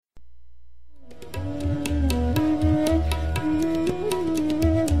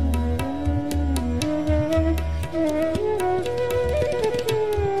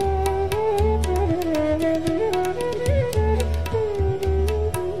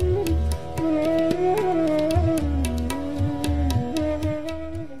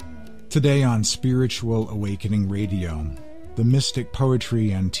Today on Spiritual Awakening Radio, the mystic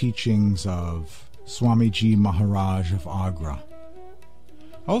poetry and teachings of Swami Ji Maharaj of Agra,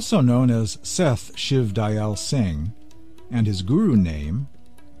 also known as Seth Shiv Dayal Singh, and his guru name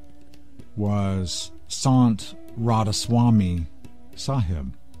was Sant Radhasoami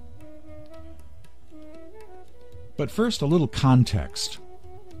Saheb. But first, a little context,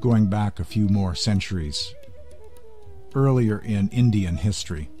 going back a few more centuries, earlier in Indian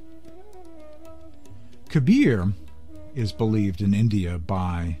history. Kabir is believed in India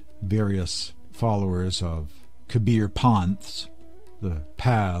by various followers of Kabir Panths, the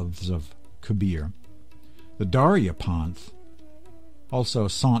paths of Kabir. The Darya Panth, also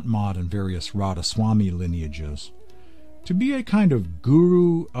Sant Mat and various Radhasoami lineages, to be a kind of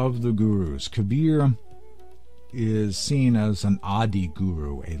guru of the gurus. Kabir is seen as an Adi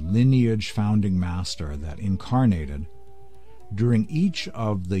Guru, a lineage founding master that incarnated during each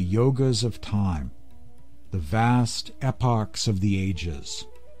of the yogas of time, the vast epochs of the ages,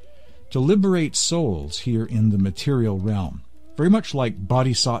 to liberate souls here in the material realm, very much like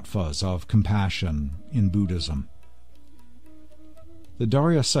bodhisattvas of compassion in Buddhism. The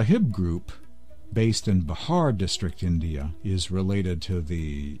Darya Sahib group, based in Bihar district, India, is related to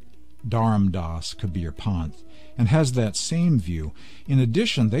the Dharamdas Kabir Panth and has that same view. In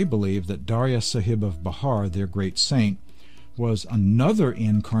addition, they believe that Darya Sahib of Bihar, their great saint, was another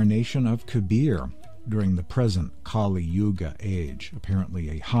incarnation of Kabir during the present Kali Yuga age, apparently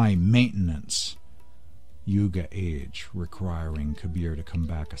a high-maintenance Yuga age, requiring Kabir to come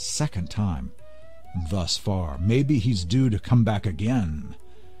back a second time thus far. Maybe he's due to come back again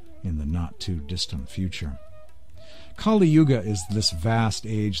in the not-too-distant future. Kali Yuga is this vast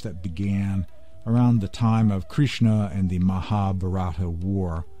age that began around the time of Krishna and the Mahabharata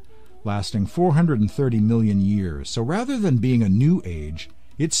War, lasting 430 million years. So rather than being a new age,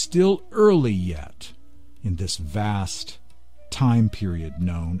 it's still early yet in this vast time period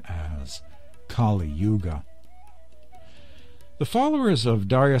known as Kali Yuga. The followers of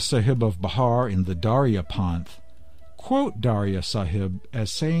Darya Sahib of Bihar in the Darya Panth quote Darya Sahib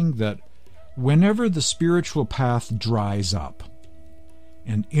as saying that whenever the spiritual path dries up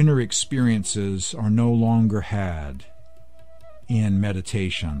and inner experiences are no longer had in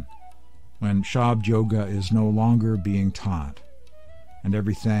meditation, when Shabd Yoga is no longer being taught, and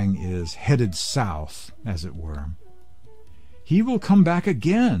everything is headed south, as it were, he will come back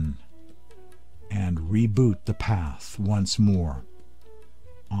again and reboot the path once more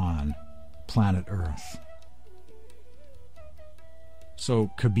on planet Earth. So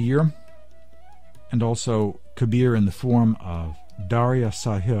Kabir, and also Kabir in the form of Darya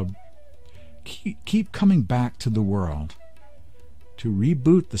Sahib, keep coming back to the world to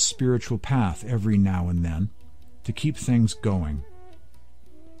reboot the spiritual path every now and then, to keep things going,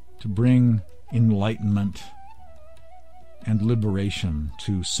 to bring enlightenment and liberation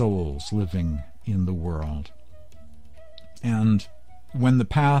to souls living in the world. And when the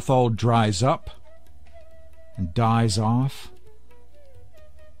path all dries up and dies off,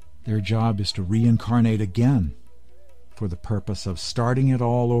 their job is to reincarnate again for the purpose of starting it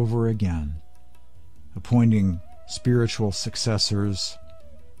all over again, appointing spiritual successors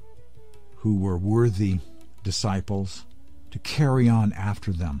who were worthy disciples to carry on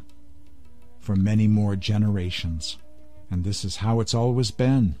after them for many more generations. And this is how it's always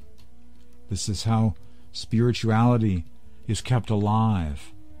been. This is how spirituality is kept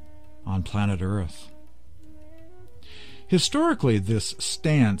alive on planet Earth. Historically, this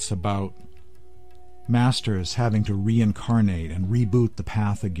stance about masters having to reincarnate and reboot the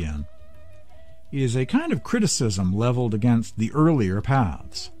path again is a kind of criticism leveled against the earlier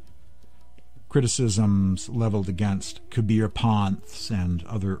paths. Criticisms leveled against Kabir Panths and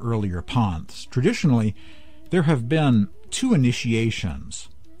other earlier Panths. Traditionally, there have been two initiations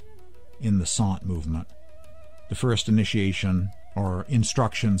in the Sant movement. The first initiation, or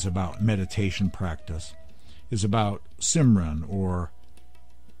instructions about meditation practice, is about Simran, or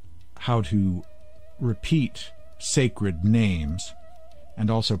how to repeat sacred names and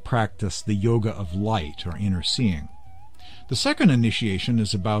also practice the yoga of light, or inner seeing. The second initiation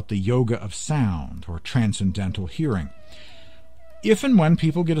is about the yoga of sound, or transcendental hearing. If and when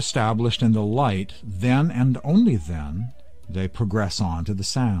people get established in the light, then and only then they progress on to the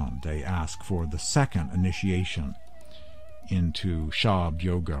sound. They ask for the second initiation into Shabd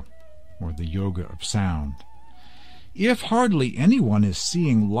Yoga, or the yoga of sound. If hardly anyone is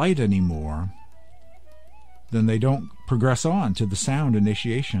seeing light anymore, then they don't progress on to the sound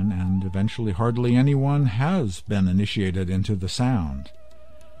initiation, and eventually hardly anyone has been initiated into the sound.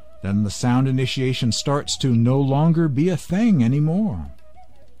 Then the sound initiation starts to no longer be a thing anymore.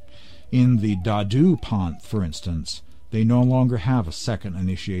 In the Dadu Panth, for instance, they no longer have a second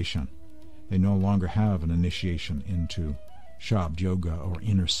initiation. They no longer have an initiation into Shabd Yoga or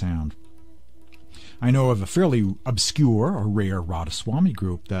inner sound. I know of a fairly obscure or rare Radhasoami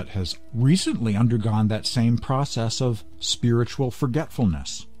group that has recently undergone that same process of spiritual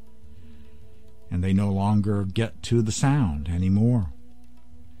forgetfulness. And they no longer get to the sound anymore.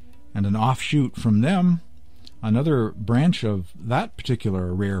 And an offshoot from them, another branch of that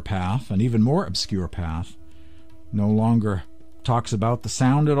particular rare path, an even more obscure path, no longer talks about the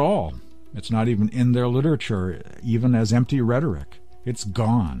sound at all. It's not even in their literature, even as empty rhetoric. It's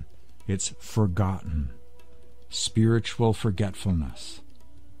gone. It's forgotten. Spiritual forgetfulness.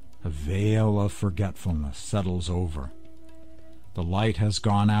 A veil of forgetfulness settles over. The light has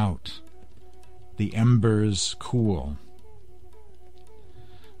gone out. The embers cool.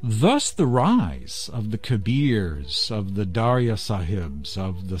 Thus the rise of the Kabirs, of the Darya Sahibs,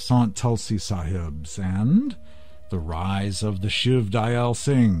 of the Sant Tulsi Sahibs, and the rise of the Shiv Dayal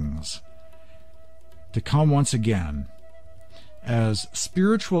Singhs, to come once again as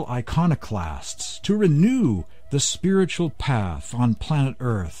spiritual iconoclasts to renew the spiritual path on planet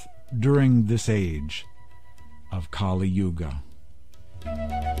Earth during this age of Kali Yuga.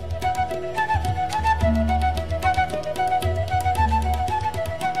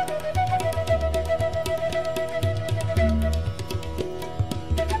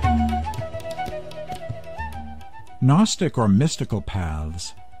 Gnostic or mystical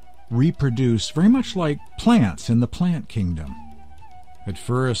paths reproduce very much like plants in the plant kingdom. At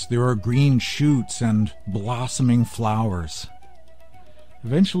first there are green shoots and blossoming flowers.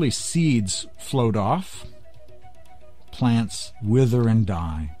 Eventually seeds float off, plants wither and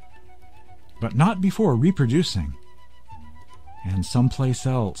die, but not before reproducing. And someplace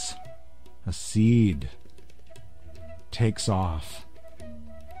else, a seed takes off,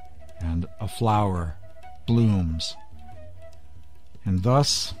 and a flower blooms. And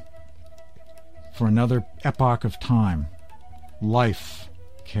thus, for another epoch of time, life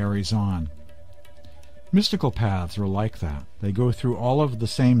carries on. Mystical paths are like that. They go through all of the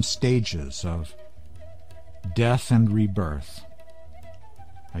same stages of death and rebirth.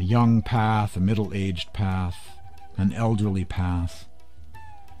 A young path, a middle-aged path, an elderly path.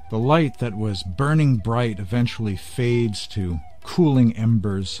 The light that was burning bright eventually fades to cooling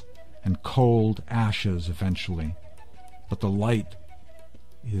embers and cold ashes eventually. But the light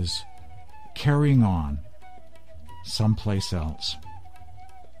is carrying on someplace else.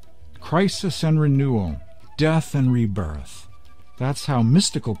 Crisis and renewal, death and rebirth. That's how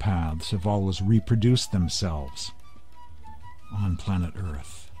mystical paths have always reproduced themselves on planet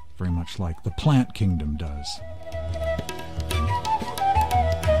Earth, very much like the plant kingdom does.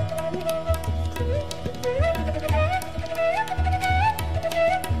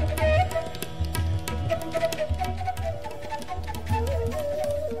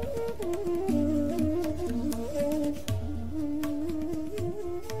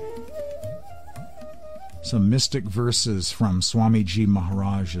 Some mystic verses from Swami Ji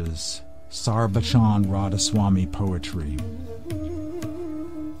Maharaj's Sar Bachan Radhasoami Poetry.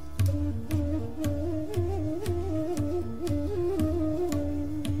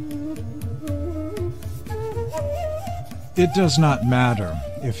 It does not matter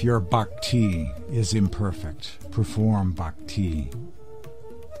if your bhakti is imperfect. Perform bhakti.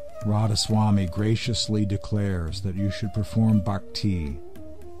 Radhasoami graciously declares that you should perform bhakti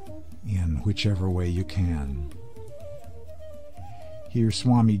in whichever way you can. Here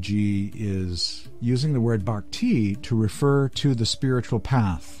Swamiji is using the word bhakti to refer to the spiritual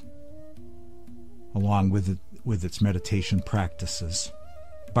path, along with its meditation practices.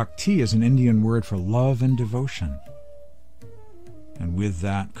 Bhakti is an Indian word for love and devotion, and with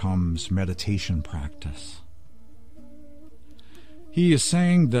that comes meditation practice. He is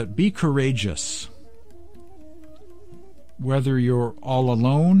saying that be courageous, whether you're all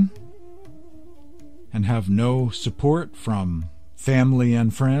alone and have no support from family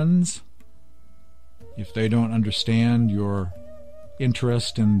and friends, if they don't understand your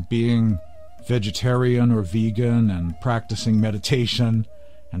interest in being vegetarian or vegan and practicing meditation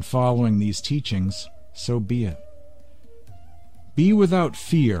and following these teachings, so be it. Be without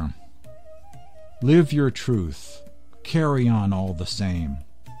fear. Live your truth. Carry on all the same.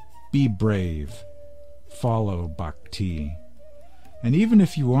 Be brave. Follow bhakti. And even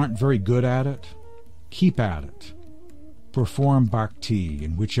if you aren't very good at it, keep at it. Perform bhakti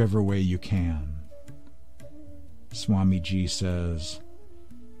in whichever way you can. Swamiji says,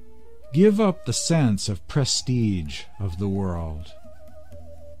 give up the sense of prestige of the world.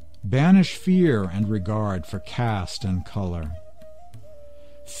 Banish fear and regard for caste and color.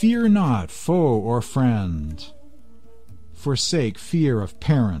 Fear not foe or friend. Forsake fear of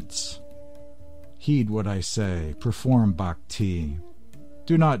parents. Heed what I say, perform bhakti.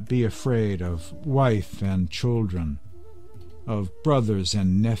 Do not be afraid of wife and children, of brothers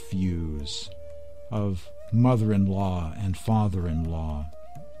and nephews, of mother-in-law and father-in-law,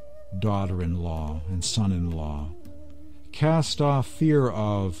 daughter-in-law and son-in-law. Cast off fear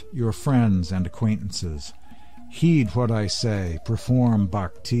of your friends and acquaintances. Heed what I say, perform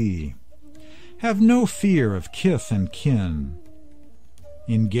bhakti. Have no fear of kith and kin.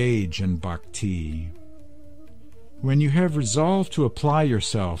 Engage in bhakti. When you have resolved to apply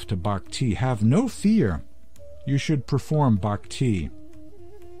yourself to bhakti, have no fear. You should perform bhakti.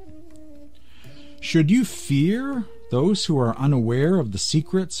 Should you fear those who are unaware of the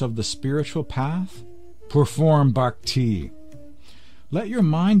secrets of the spiritual path? Perform bhakti. Let your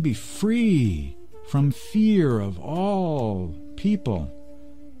mind be free from fear of all people.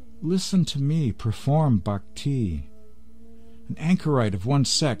 Listen to me, perform bhakti. An anchorite of one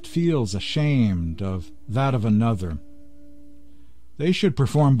sect feels ashamed of that of another. They should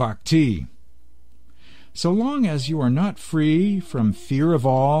perform bhakti. So long as you are not free from fear of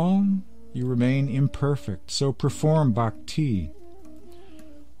all, you remain imperfect. So perform bhakti.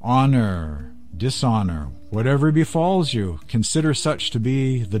 Honor, dishonor, whatever befalls you, consider such to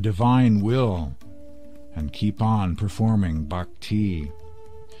be the divine will, and keep on performing bhakti.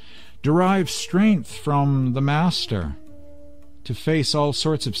 Derive strength from the Master to face all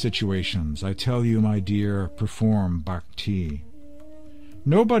sorts of situations. I tell you, my dear, perform bhakti.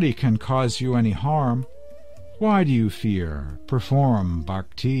 Nobody can cause you any harm. Why do you fear? Perform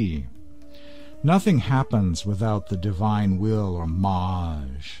bhakti. Nothing happens without the divine will or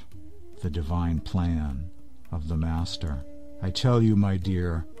Maj, the divine plan of the Master. I tell you, my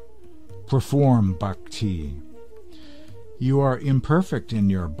dear, perform bhakti. You are imperfect in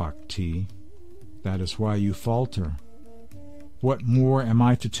your bhakti. That is why you falter. What more am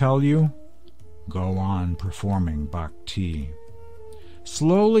I to tell you? Go on performing bhakti.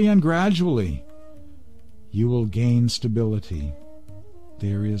 Slowly and gradually, you will gain stability.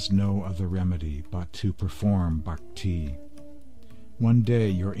 There is no other remedy but to perform bhakti. One day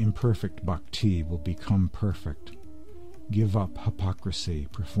your imperfect bhakti will become perfect. Give up hypocrisy,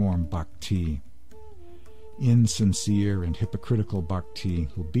 perform bhakti. Insincere and hypocritical bhakti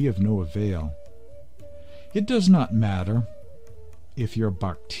will be of no avail. It does not matter if your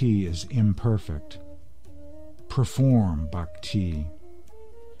bhakti is imperfect. Perform bhakti.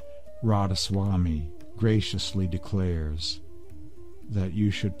 Radhasoami graciously declares that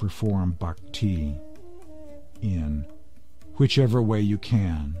you should perform bhakti in whichever way you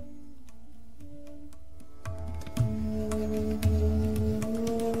can.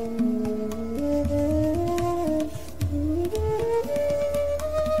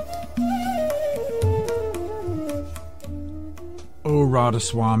 O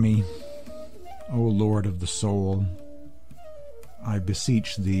Radhasoami, O Lord of the soul, I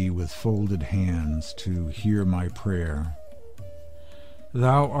beseech thee with folded hands to hear my prayer.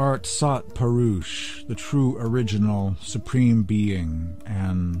 Thou art Sat Purush, the true original supreme being,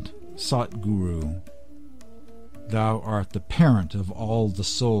 and Sat Guru. Thou art the parent of all the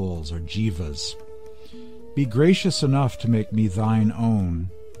souls or jivas. Be gracious enough to make me thine own,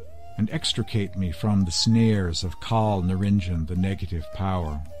 and extricate me from the snares of Kal Niranjan, the negative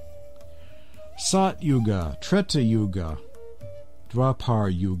power. Sat Yuga, Treta Yuga, Dwapar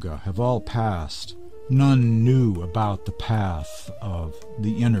Yuga have all passed. None knew about the path of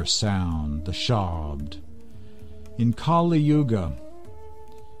the inner sound, the Shabd. In Kali Yuga,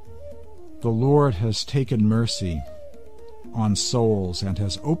 the Lord has taken mercy on souls and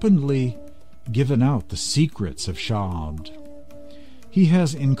has openly given out the secrets of Shabd. He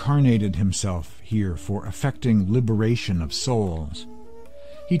has incarnated himself here for effecting liberation of souls.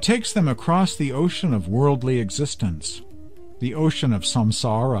 He takes them across the ocean of worldly existence, the ocean of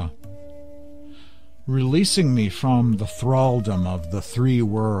samsara, releasing me from the thraldom of the three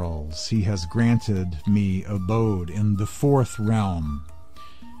worlds. He has granted me abode in the fourth realm,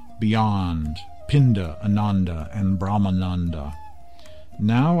 beyond Pinda, Ananda, and Brahmananda.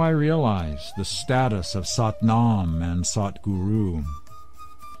 Now I realize the status of Satnam and Satguru,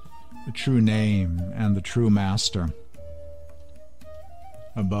 the true name and the true master,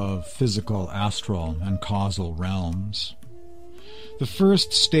 above physical, astral, and causal realms. The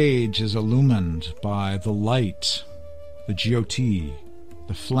first stage is illumined by the light, the jyoti,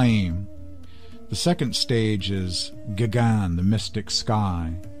 the flame. The second stage is Gagan, the mystic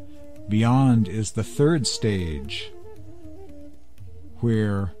sky. Beyond is the third stage,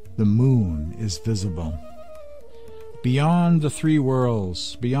 where the moon is visible. Beyond the three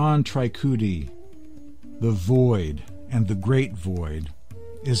worlds, beyond Trikudi, the void and the great void,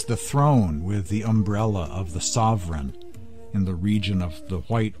 is the throne with the umbrella of the sovereign in the region of the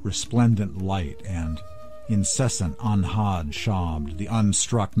white resplendent light and incessant anhad shabd, the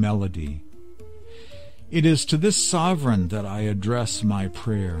unstruck melody. It is to this sovereign that I address my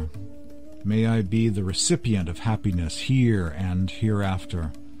prayer. May I be the recipient of happiness here and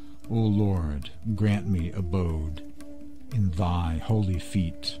hereafter. O Lord, grant me abode in thy holy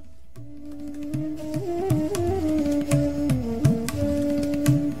feet.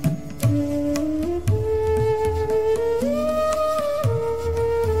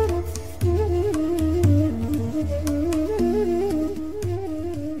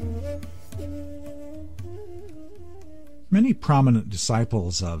 Many prominent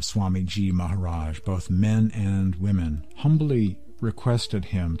disciples of Swami Ji Maharaj, both men and women, humbly requested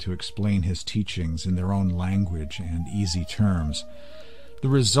him to explain his teachings in their own language and easy terms. The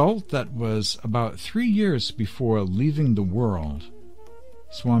result that was about 3 years before leaving the world,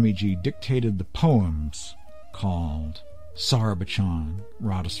 Swamiji dictated the poems called Sar Bachan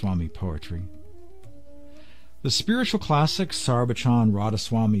Radhasoami Poetry. The spiritual classics Sar Bachan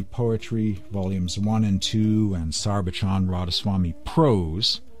Radhasoami Poetry, Volumes 1 and 2, and Sar Bachan Radhasoami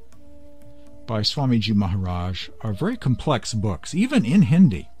Prose by Swami Ji Maharaj are very complex books, even in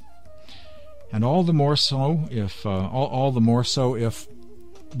Hindi, and all the more so if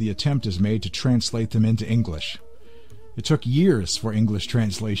the attempt is made to translate them into English. It took years for English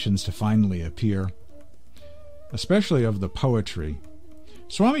translations to finally appear, especially of the poetry.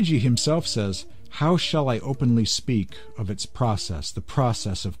 Swamiji himself says, "How shall I openly speak of its process, the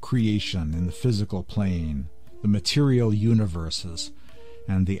process of creation in the physical plane, the material universes,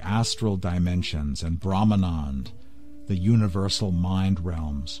 and the astral dimensions, and Brahmand, the universal mind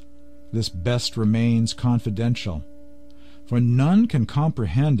realms? This best remains confidential, for none can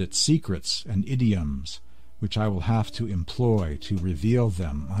comprehend its secrets and idioms, which I will have to employ to reveal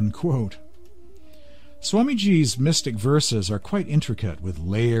them." Unquote. Swamiji's mystic verses are quite intricate with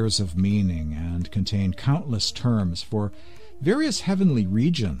layers of meaning and contain countless terms for various heavenly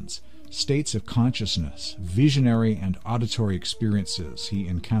regions, states of consciousness, visionary and auditory experiences he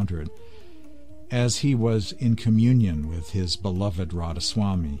encountered as he was in communion with his beloved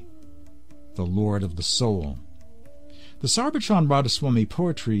Radhasoami, the Lord of the Soul. The Sar Bachan Radhasoami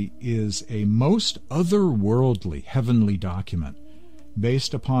Poetry is a most otherworldly, heavenly document,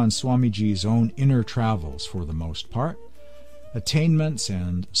 based upon Swamiji's own inner travels for the most part, attainments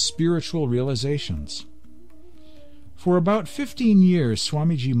and spiritual realizations. For about 15 years,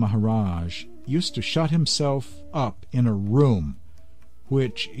 Swamiji Maharaj used to shut himself up in a room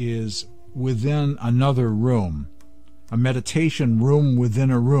which is within another room, a meditation room within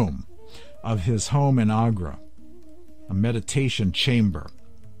a room of his home in Agra, a meditation chamber.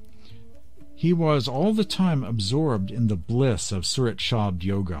 He was all the time absorbed in the bliss of Surat Shabd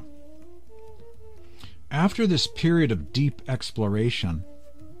Yoga. After this period of deep exploration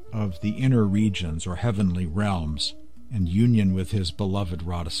of the inner regions or heavenly realms and union with his beloved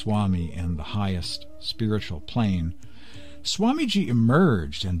Radhasoami in the highest spiritual plane, Swamiji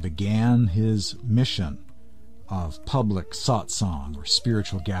emerged and began his mission of public satsang or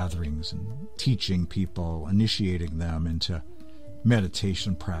spiritual gatherings and teaching people, initiating them into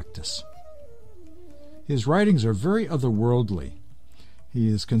meditation practice. His writings are very otherworldly. He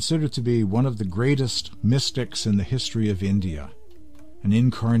is considered to be one of the greatest mystics in the history of India, an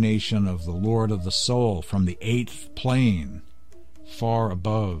incarnation of the Lord of the Soul from the 8th plane, far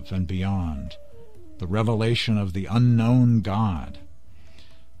above and beyond, the revelation of the unknown God,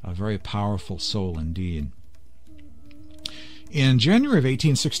 a very powerful soul indeed. In January of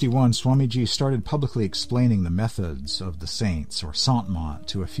 1861, Swamiji started publicly explaining the methods of the saints, or Sant Mat,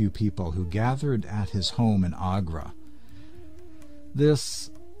 to a few people who gathered at his home in Agra. This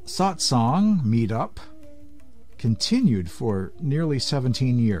satsang meet-up continued for nearly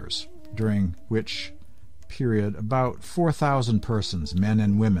 17 years, during which period about 4,000 persons, men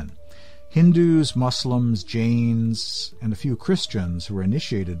and women, Hindus, Muslims, Jains, and a few Christians were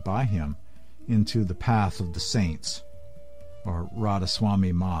initiated by him into the path of the saints, or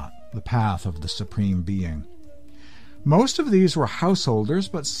Radhasoami Mat, the path of the Supreme Being. Most of these were householders,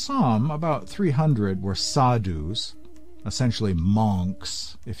 but some, about 300, were sadhus, essentially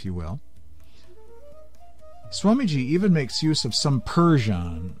monks, if you will. Swamiji even makes use of some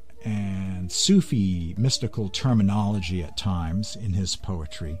Persian and Sufi mystical terminology at times in his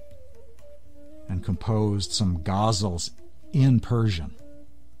poetry, and composed some ghazals in Persian.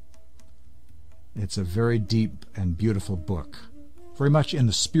 It's a very deep and beautiful book very much in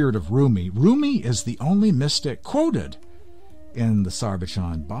the spirit of Rumi. Rumi is the only mystic quoted in the Sar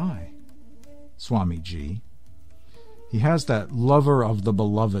Bachan by Swami Ji. He has that lover of the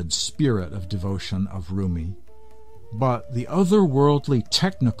beloved spirit of devotion of Rumi, but the otherworldly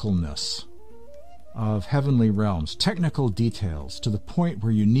technicalness of heavenly realms, technical details, to the point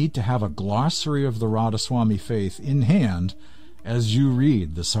where you need to have a glossary of the Radhasoami Faith in hand as you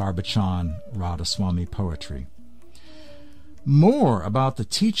read the Sar Bachan Radhasoami Poetry. More about the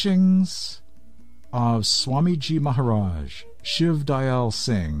teachings of Swami Ji Maharaj, Shiv Dayal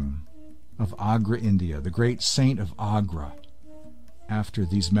Singh of Agra, India, the great saint of Agra, after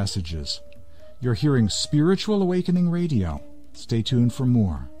these messages. You're hearing Spiritual Awakening Radio. Stay tuned for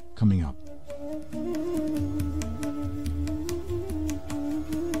more coming up.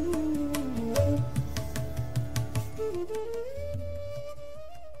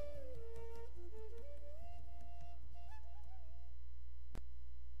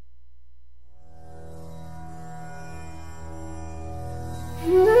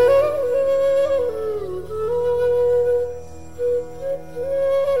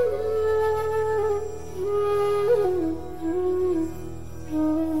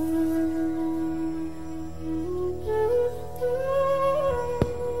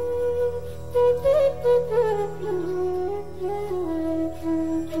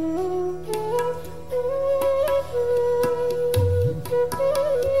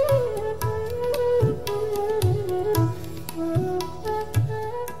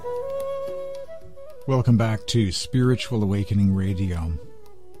 Welcome back to Spiritual Awakening Radio.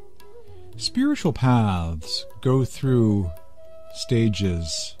 Spiritual paths go through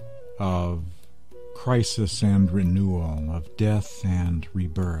stages of crisis and renewal, of death and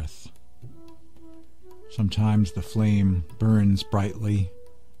rebirth. Sometimes the flame burns brightly,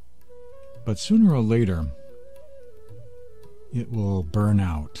 but sooner or later it will burn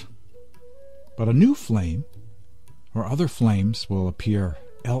out. But a new flame, or other flames, will appear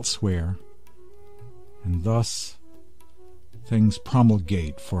elsewhere, and thus things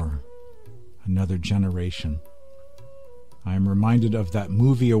promulgate for another generation. I am reminded of that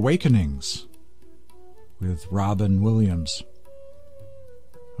movie Awakenings with Robin Williams.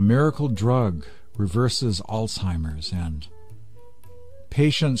 A miracle drug reverses Alzheimer's, and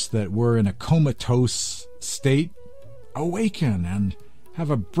patients that were in a comatose state awaken and have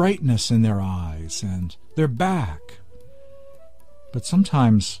a brightness in their eyes, and they're back. But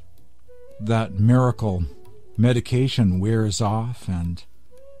sometimes that miracle medication wears off, and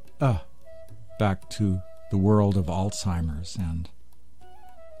back to the world of Alzheimer's, and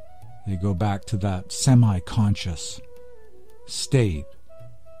they go back to that semi-conscious state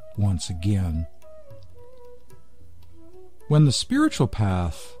once again. When the spiritual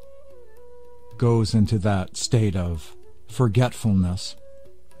path goes into that state of forgetfulness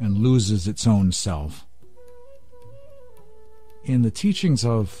and loses its own self, in the teachings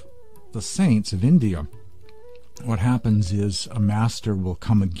of the saints of India, what happens is a master will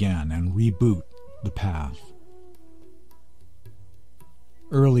come again and reboot the path.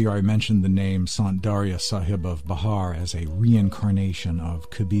 Earlier I mentioned the name Sant Sahib of Bihar as a reincarnation of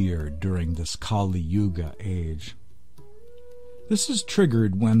Kabir during this Kali Yuga age. This is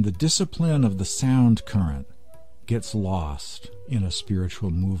triggered when the discipline of the sound current gets lost in a spiritual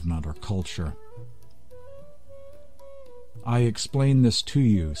movement or culture. I explain this to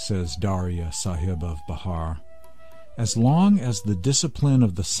you, says Darya Sahib of Bihar. As long as the discipline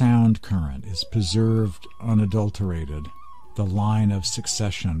of the sound current is preserved unadulterated, the line of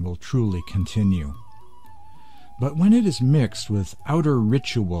succession will truly continue. But when it is mixed with outer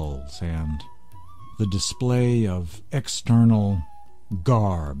rituals and the display of external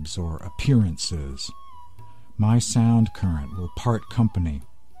garbs or appearances, my sound current will part company,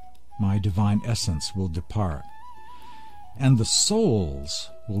 my divine essence will depart, and the souls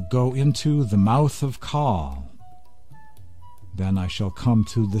will go into the mouth of Kal. Then I shall come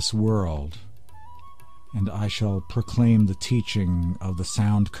to this world, and I shall proclaim the teaching of the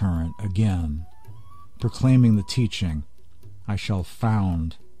sound current again. Proclaiming the teaching, I shall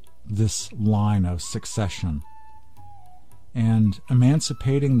found this line of succession. And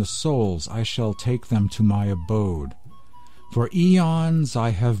emancipating the souls, I shall take them to my abode. For eons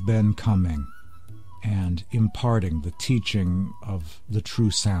I have been coming, and imparting the teaching of the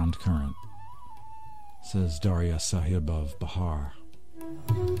true sound current, says Darya Sahib of Bihar.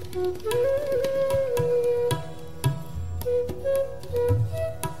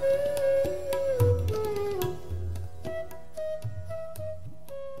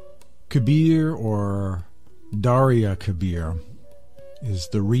 Kabir, or Darya Kabir, is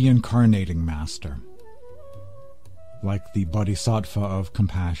the reincarnating master. like the bodhisattva of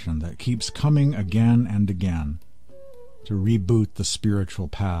compassion that keeps coming again and again to reboot the spiritual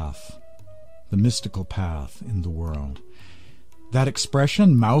path, the mystical path in the world. That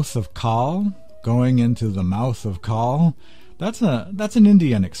expression, mouth of Kal, going into the mouth of Kal, that's an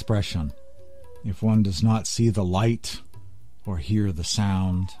Indian expression. If one does not see the light or hear the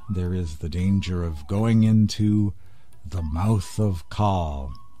sound, there is the danger of going into the mouth of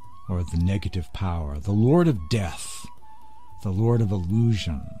Kal, or the negative power, the Lord of death, the Lord of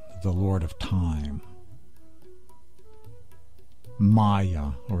illusion, the Lord of time.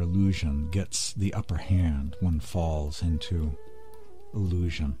 Maya, or illusion, gets the upper hand. One falls into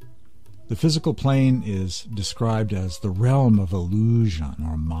illusion. The physical plane is described as the realm of illusion,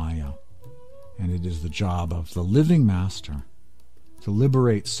 or Maya, and it is the job of the living master to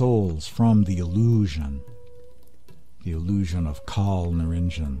liberate souls from the illusion of Kal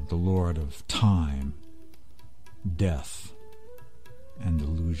Niranjan, the Lord of time, death, and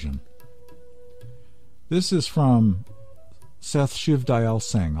illusion. This is from Seth Shiv Dayal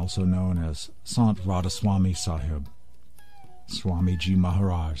Singh, also known as Sant Radhasoami Saheb, Swami Ji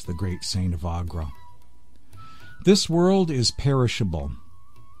Maharaj, the great saint of Agra. This world is perishable,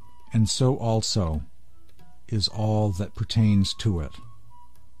 and so also is all that pertains to it.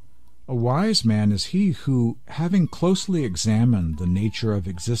 A wise man is he who, having closely examined the nature of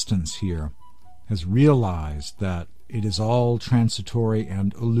existence here, has realized that it is all transitory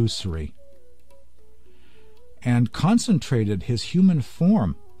and illusory, and concentrated his human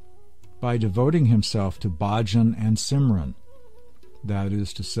form by devoting himself to bhajan and simran, that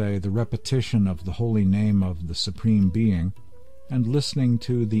is to say, the repetition of the holy name of the Supreme Being, and listening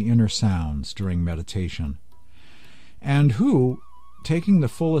to the inner sounds during meditation, and who, taking the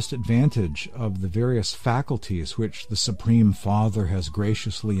fullest advantage of the various faculties which the Supreme Father has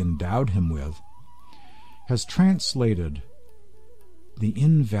graciously endowed him with, has translated the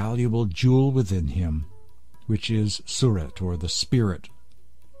invaluable jewel within him, which is Surat, or the spirit,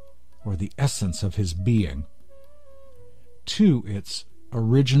 or the essence of his being, to its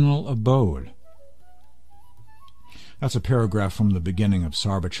original abode. That's a paragraph from the beginning of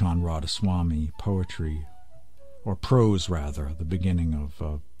Sar Bachan Radhasoami Poetry, or prose rather, the beginning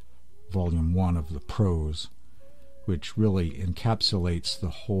of Volume 1 of the prose, which really encapsulates the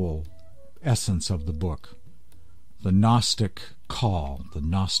whole essence of the book. The Gnostic call, the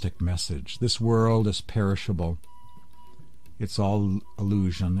Gnostic message. This world is perishable. It's all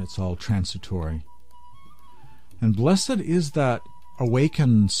illusion. It's all transitory. And blessed is that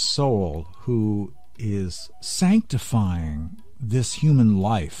awakened soul who is sanctifying this human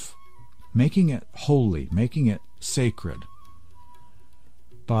life, making it holy, making it sacred,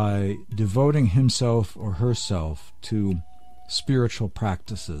 by devoting himself or herself to spiritual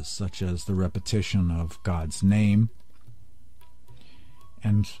practices such as the repetition of God's name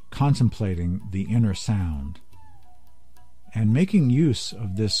and contemplating the inner sound, and making use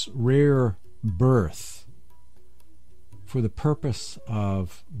of this rare birth for the purpose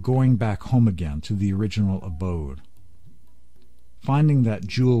of going back home again to the original abode, finding that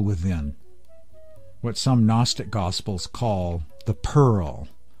jewel within, what some Gnostic Gospels call the pearl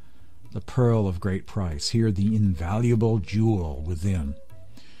of great price. Here, the invaluable jewel within,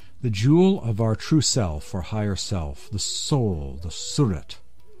 the jewel of our true self or higher self, the soul, the Surat,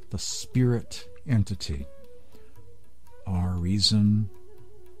 the spirit entity, our reason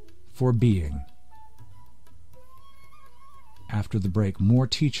for being. After the break, more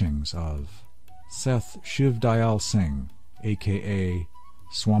teachings of Seth Shiv Dayal Singh, a.k.a.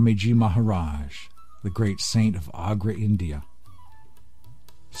 Swami Ji Maharaj, the great saint of Agra, India.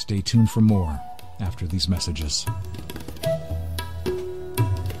 Stay tuned for more after these messages.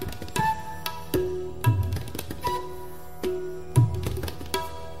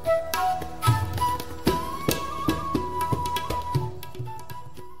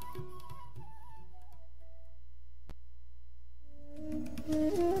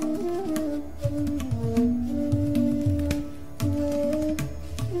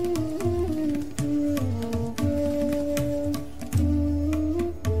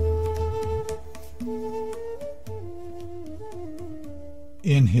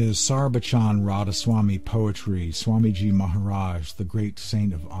 In his Sar Bachan Radhasoami Poetry, Swami Ji Maharaj, the great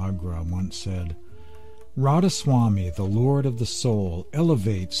saint of Agra, once said, "Radhasoami, the Lord of the soul,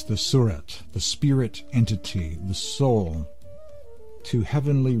 elevates the Surat, the spirit entity, the soul, to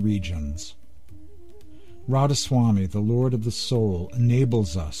heavenly regions. Radhasoami, the Lord of the soul,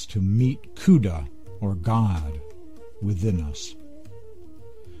 enables us to meet Khuda, or God, within us."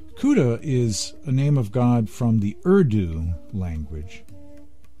 Khuda is a name of God from the Urdu language,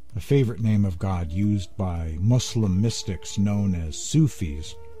 a favorite name of God used by Muslim mystics known as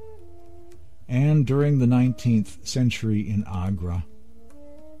Sufis. And during the 19th century in Agra,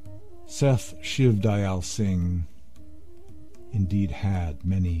 Seth Shiv Dayal Singh indeed had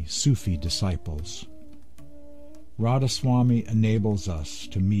many Sufi disciples. Radhasoami enables us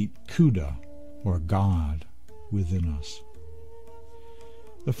to meet Khuda, or God, within us.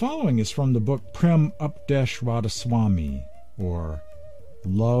 The following is from the book Prem Updesh Radhasoami, or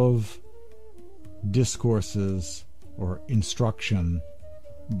Love, Discourses, or Instruction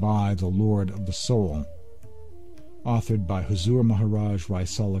by the Lord of the Soul, authored by Huzur Maharaj Rai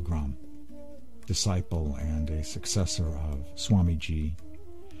Saligram, disciple and a successor of Swami Ji.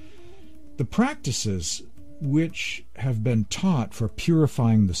 The practices which have been taught for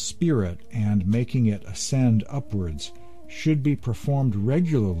purifying the spirit and making it ascend upwards should be performed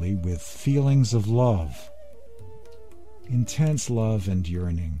regularly with feelings of love, intense love and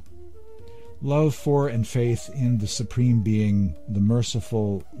yearning, love for and faith in the Supreme Being, the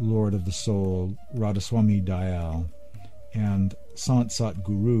merciful Lord of the Soul, Radhasoami Dayal, and Sant Sat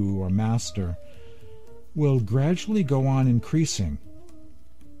Guru, or Master, will gradually go on increasing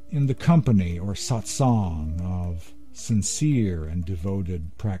in the company or satsang of sincere and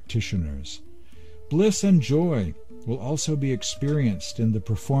devoted practitioners. Bliss and joy will also be experienced in the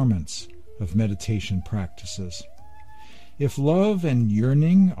performance of meditation practices. If love and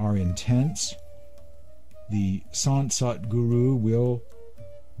yearning are intense, the Sant Sat Guru will,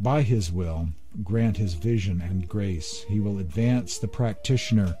 by his will, grant his vision and grace. He will advance the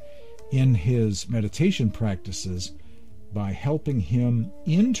practitioner in his meditation practices by helping him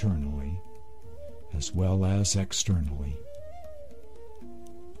internally as well as externally.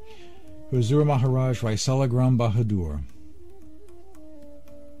 Huzur Maharaj Rai Saligram Bahadur.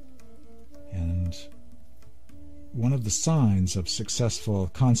 And one of the signs of successful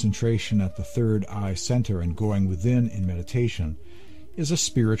concentration at the third eye center and going within in meditation is a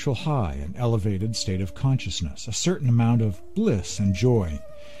spiritual high, an elevated state of consciousness, a certain amount of bliss and joy.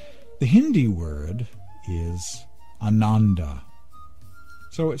 The Hindi word is Ananda.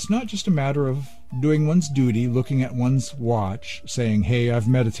 So it's not just a matter of doing one's duty, looking at one's watch, saying, hey, I've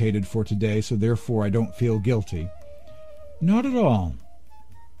meditated for today, so therefore I don't feel guilty. Not at all.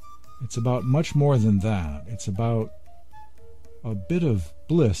 It's about much more than that. It's about a bit of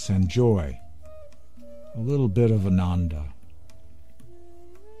bliss and joy, a little bit of Ananda.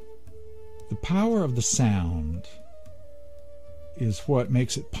 The power of the sound is what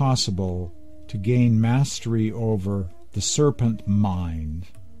makes it possible to gain mastery over the serpent mind.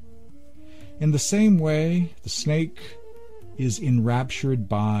 In the same way, the snake is enraptured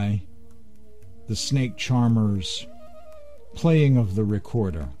by the snake charmer's playing of the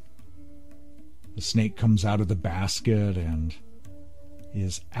recorder. The snake comes out of the basket and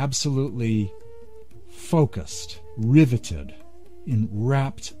is absolutely focused, riveted, in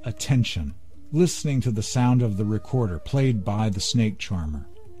rapt attention, listening to the sound of the recorder played by the snake charmer.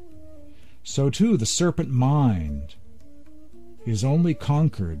 So too, the serpent mind is only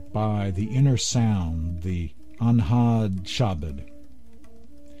conquered by the inner sound, the Anhad Shabad.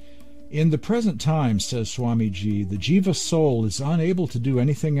 In the present time, says Swami Ji, the jiva soul is unable to do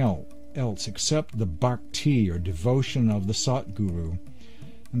anything else except the bhakti or devotion of the Satguru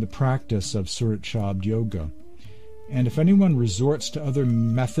and the practice of Surat Shabd Yoga. And if anyone resorts to other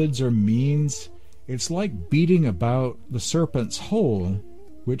methods or means, it's like beating about the serpent's hole,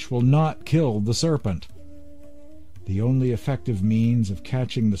 which will not kill the serpent. The only effective means of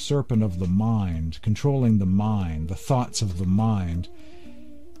catching the serpent of the mind, controlling the mind, the thoughts of the mind,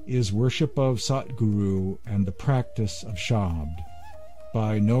 is worship of Satguru and the practice of Shabd.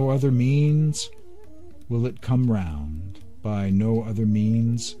 By no other means will it come round. By no other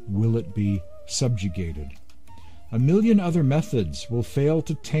means will it be subjugated. A million other methods will fail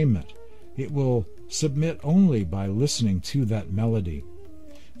to tame it. It will submit only by listening to that melody.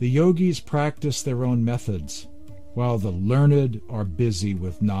 The yogis practice their own methods, while the learned are busy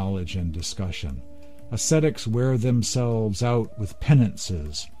with knowledge and discussion. Ascetics wear themselves out with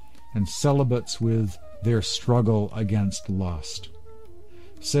penances, and celibates with their struggle against lust.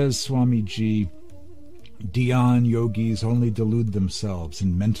 Says Swami Ji, Dhyan yogis only delude themselves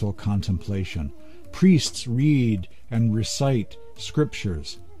in mental contemplation. Priests read and recite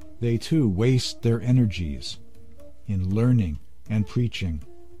scriptures. They too waste their energies in learning and preaching.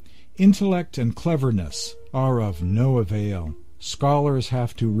 Intellect and cleverness are of no avail. Scholars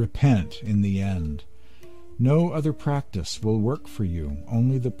have to repent in the end. No other practice will work for you.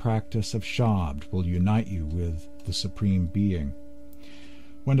 Only the practice of Shabd will unite you with the Supreme Being.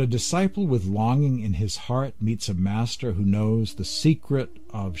 When a disciple with longing in his heart meets a master who knows the secret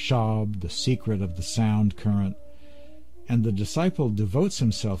of Shabd, the secret of the sound current, and the disciple devotes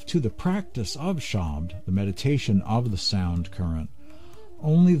himself to the practice of Shabd, the meditation of the sound current,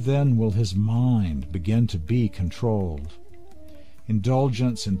 only then will his mind begin to be controlled.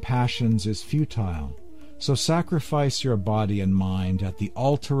 Indulgence in passions is futile, so sacrifice your body and mind at the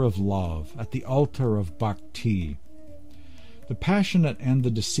altar of love, at the altar of bhakti. The passionate and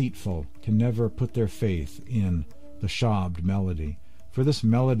the deceitful can never put their faith in the Shabd melody, for this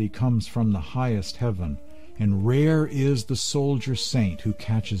melody comes from the highest heaven, and rare is the soldier saint who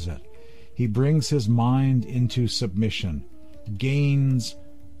catches it. He brings his mind into submission, gains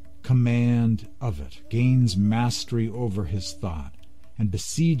command of it, gains mastery over his thought, and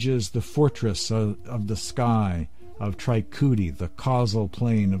besieges the fortress of the sky of Trikudi, the causal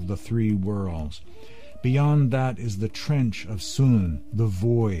plane of the three worlds. Beyond that is the trench of Sun, the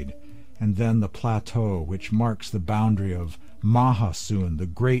void, and then the plateau which marks the boundary of Mahasun, the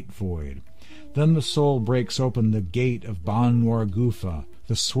great void. Then the soul breaks open the gate of Banwar Gufa,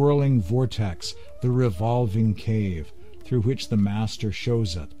 the swirling vortex, the revolving cave, through which the Master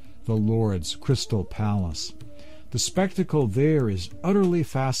shows it, the Lord's crystal palace. The spectacle there is utterly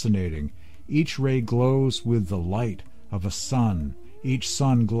fascinating. Each ray glows with the light of a sun. Each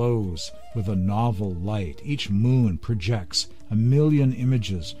sun glows with a novel light. Each moon projects 1,000,000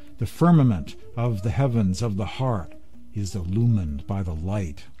 images. The firmament of the heavens of the heart is illumined by the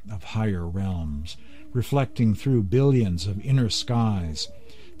light of higher realms, reflecting through billions of inner skies.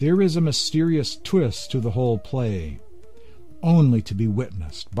 There is a mysterious twist to the whole play, only to be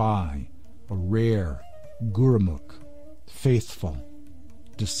witnessed by a rare Gurumukh, faithful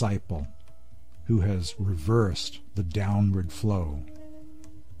disciple, who has reversed the downward flow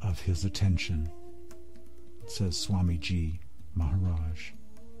of his attention, says Swami Ji Maharaj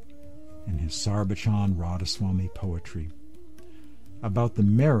in his Sar Bachan Radhasoami Poetry, about the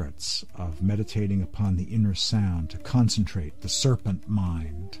merits of meditating upon the inner sound to concentrate the serpent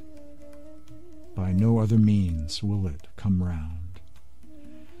mind. By no other means will it come round.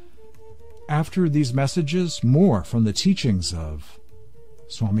 After these messages, more from the teachings of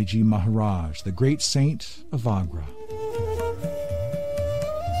Swami Ji Maharaj, the great saint of Agra.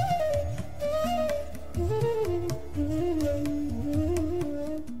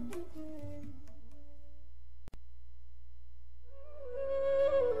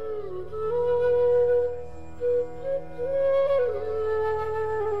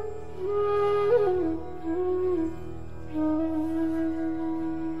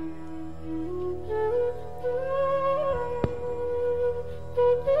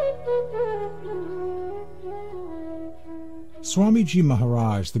 Swami Ji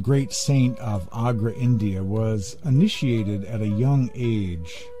Maharaj, the great saint of Agra, India, was initiated at a young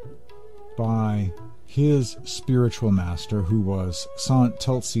age by his spiritual master, who was Sant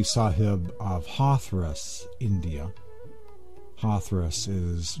Tulsi Saheb of Hathras, India. Hathras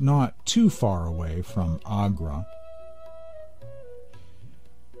is not too far away from Agra.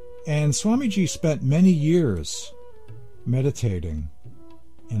 And Swamiji spent many years meditating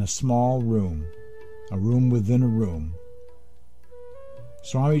in a small room, a room within a room.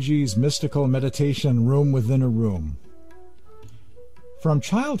 Swamiji's mystical meditation room within a room. From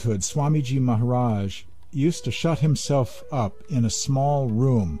childhood, Swamiji Maharaj used to shut himself up in a small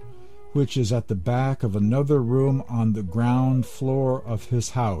room, which is at the back of another room on the ground floor of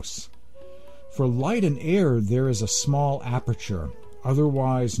his house. For light and air there is a small aperture,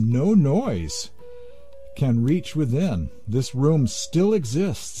 otherwise no noise can reach within. This room still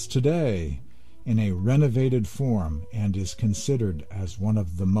exists today in a renovated form and is considered as one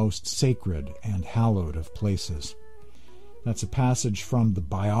of the most sacred and hallowed of places. That's a passage from the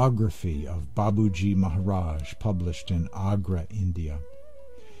Biography of Babuji Maharaj, published in Agra, India.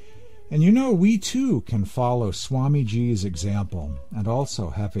 And you know, we too can follow Swamiji's example and also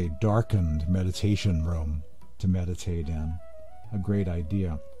have a darkened meditation room to meditate in. A great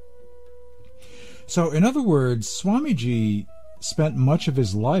idea. So, in other words, Swamiji spent much of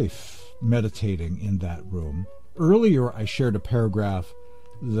his life meditating in that room. Earlier I shared a paragraph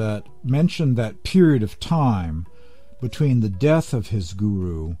that mentioned that period of time between the death of his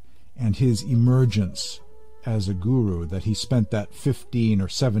guru and his emergence as a guru, that he spent that 15 or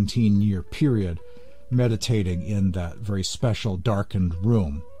 17 year period meditating in that very special darkened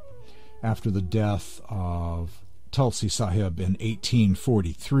room. After the death of Tulsi Saheb in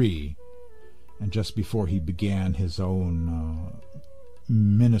 1843, and just before he began his own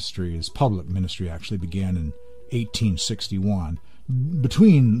ministry, his public ministry actually began in 1861.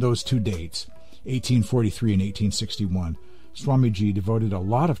 Between those two dates, 1843 and 1861, Swamiji devoted a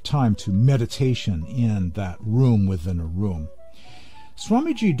lot of time to meditation in that room within a room.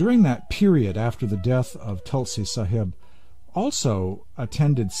 Swamiji, during that period after the death of Tulsi Sahib, also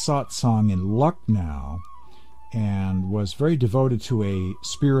attended satsang in Lucknow and was very devoted to a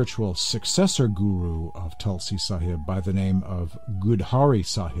spiritual successor guru of Tulsi Sahib by the name of Gudhari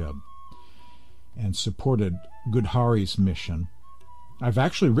Sahib, and supported Gudhari's mission. I've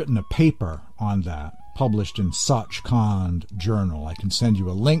actually written a paper on that, published in Sach Khand journal. I can send you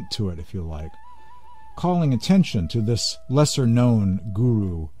a link to it if you like, calling attention to this lesser-known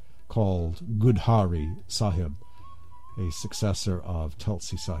guru called Gudhari Sahib, a successor of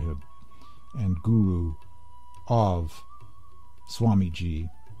Tulsi Sahib and guru of Swamiji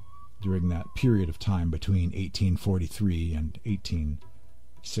during that period of time between 1843 and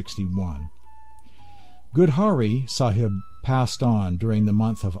 1861. Gudhari Sahib passed on during the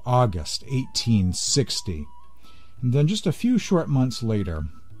month of August 1860, and then just a few short months later,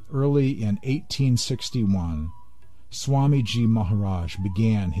 early in 1861, Swami Ji Maharaj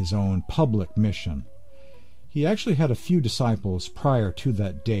began his own public mission. He actually had a few disciples prior to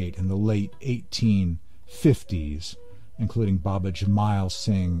that date in the late 1850s, including Babuji Maharaj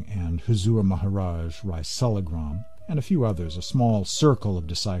Singh and Huzur Maharaj Rai Saligram, and a few others, a small circle of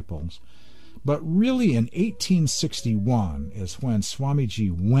disciples. But really in 1861 is when Swamiji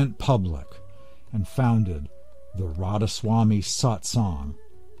went public and founded the Radhasoami Satsang.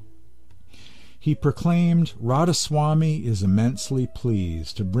 He proclaimed, "Radhasoami is immensely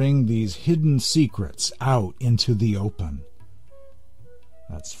pleased to bring these hidden secrets out into the open."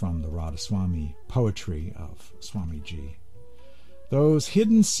 That's from the Radhasoami Poetry of Swami Ji. Those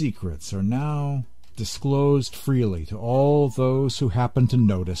hidden secrets are now disclosed freely to all those who happen to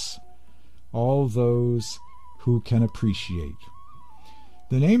notice, all those who can appreciate.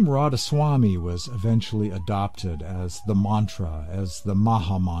 The name Radhasoami was eventually adopted as the mantra, as the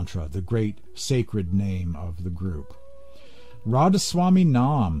Maha Mantra, the great sacred name of the group. Radhasoami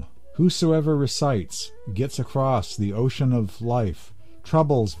Nam, whosoever recites, gets across the ocean of life,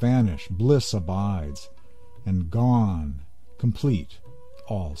 troubles vanish, bliss abides, and gone, complete,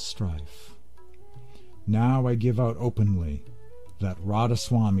 all strife. Now I give out openly that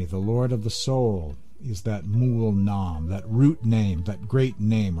Radhasoami, the Lord of the soul, is that Mool Nam, that root name, that great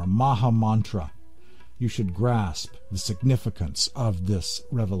name, or Maha Mantra. You should grasp the significance of this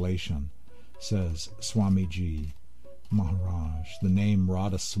revelation, says Swami Ji Maharaj. The name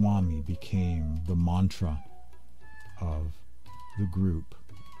Radhasoami became the mantra of the group.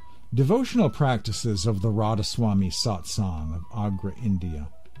 Devotional practices of the Radhasoami Satsang of Agra, India.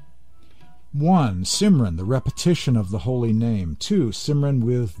 1. Simran, the repetition of the holy name. 2. Simran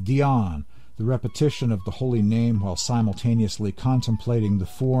with dhyan, the repetition of the holy name while simultaneously contemplating the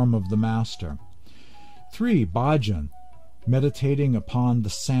form of the Master. 3. Bhajan, meditating upon the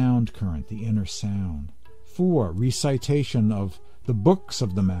sound current, the inner sound. 4. Recitation of the books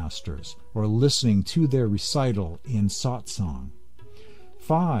of the Masters, or listening to their recital in satsang.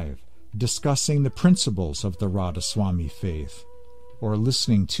 5. Discussing the principles of the Radhasoami Faith, or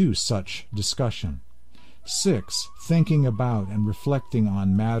listening to such discussion. 6. Thinking about and reflecting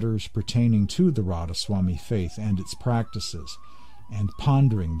on matters pertaining to the Radhasoami Faith and its practices, and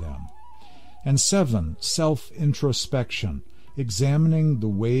pondering them. And 7. Self-introspection, examining the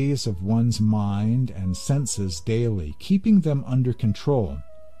ways of one's mind and senses daily, keeping them under control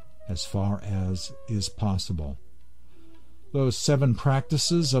as far as is possible. Those 7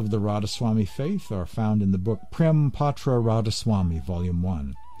 practices of the Radhasoami Faith are found in the book Prem Patra Radhasoami, Volume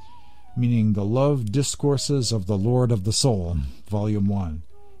 1, meaning the Love Discourses of the Lord of the Soul, Volume 1,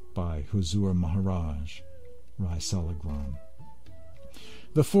 by Huzur Maharaj Rai Saligram.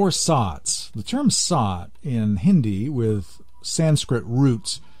 The 4 Sats. The term Sat in Hindi with Sanskrit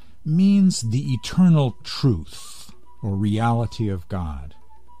roots means the eternal truth or reality of God.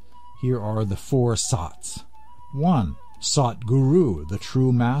 Here are the 4 Sats. 1. Sat Guru, the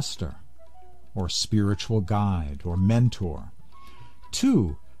true master, or spiritual guide, or mentor.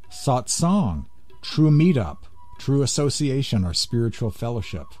 2. Satsang, true meetup, true association, or spiritual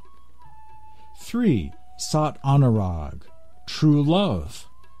fellowship. 3. Sat Anurag, true love,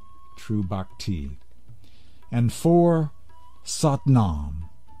 true bhakti. And 4. Satnam,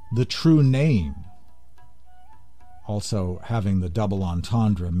 the true name, also having the double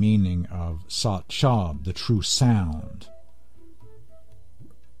entendre meaning of Sat Shabd, the true sound.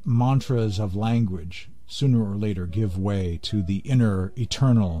 Mantras of language sooner or later give way to the inner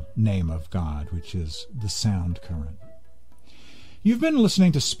eternal name of God, which is the sound current. You've been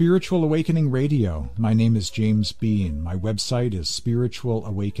listening to Spiritual Awakening Radio. My name is James Bean. My website is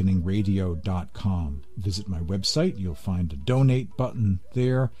spiritualawakeningradio.com. Visit my website. You'll find a donate button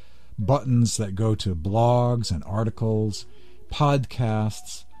there, buttons that go to blogs and articles,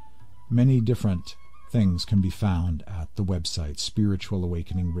 podcasts. Many different things can be found at the website,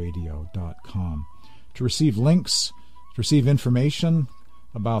 spiritualawakeningradio.com. To receive links, to receive information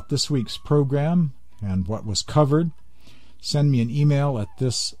about this week's program and what was covered, send me an email at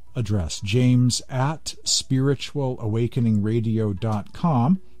this address,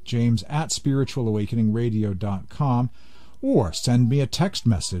 james@spiritualawakeningradio.com, james@spiritualawakeningradio.com, or send me a text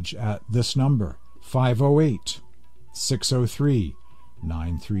message at this number,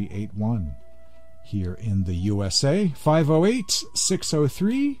 508-603-9381. Here in the USA,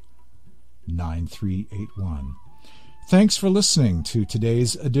 508-603-9381. Thanks for listening to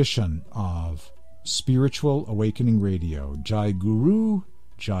today's edition of Spiritual Awakening Radio. Jai Guru,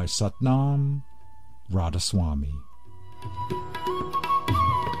 Jai Satnam, Radhasoami.